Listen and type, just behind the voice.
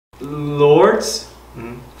lords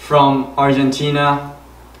from Argentina,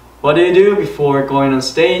 what do you do before going on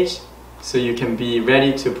stage so you can be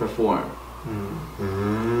ready to perform?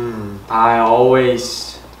 I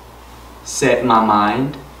always set my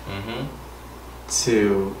mind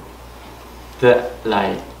to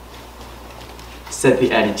set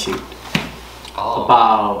the attitude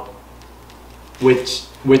about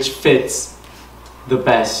which fits the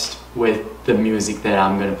best with the music that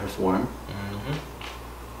I'm gonna perform.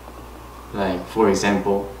 Like for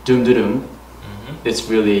example, Doom Doom Doom. It's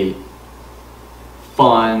really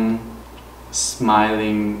fun,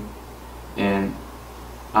 smiling, and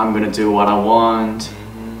I'm gonna do what I want.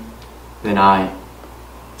 Then I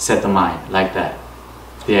set the mind like that,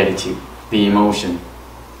 the attitude, the emotion.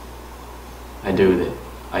 I do it.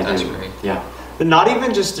 That's great. Yeah. But not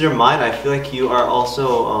even just your mind. I feel like you are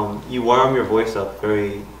also you warm your voice up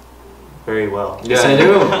very, very well. Yes, I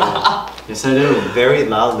do. Yes, I do. Very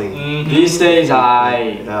loudly. These days,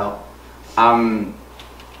 I'm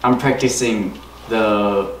practicing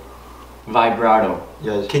the vibrato.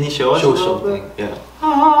 Yeah. Can you show us something? Yeah.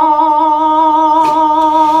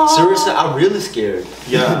 Seriously, I'm really scared.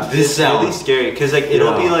 Yeah, this sound really scary because like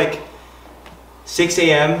it'll be like 6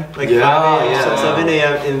 a.m. like 5 a.m. 7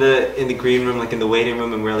 a.m. in the green room, like in the waiting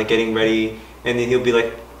room, and we're like getting ready, and then he'll be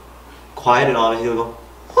like quiet, and all of he'll go.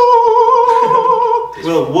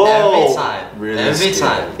 Well, whoa! Every time, really every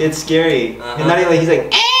time. It's scary. And not even like he's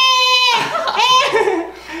like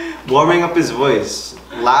warming up his voice,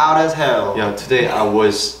 loud as hell. Yeah, today I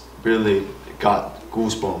was really got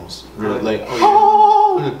goosebumps. Really, like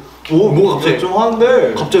오, 뭐 갑자기 좀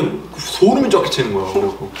하는데. 갑자기 소름이 쫙 끼치는 거야.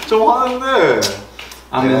 그리고 좀 하는데.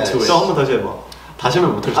 I'm into it. 저 한번 다시 해봐. 다시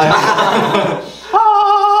하면 못할 것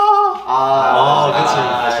그치.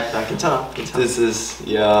 아쉽다. 괜찮아. This is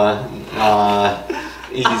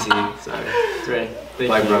easy. Sorry. Great.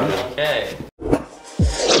 Thank you. Vibrato. Okay.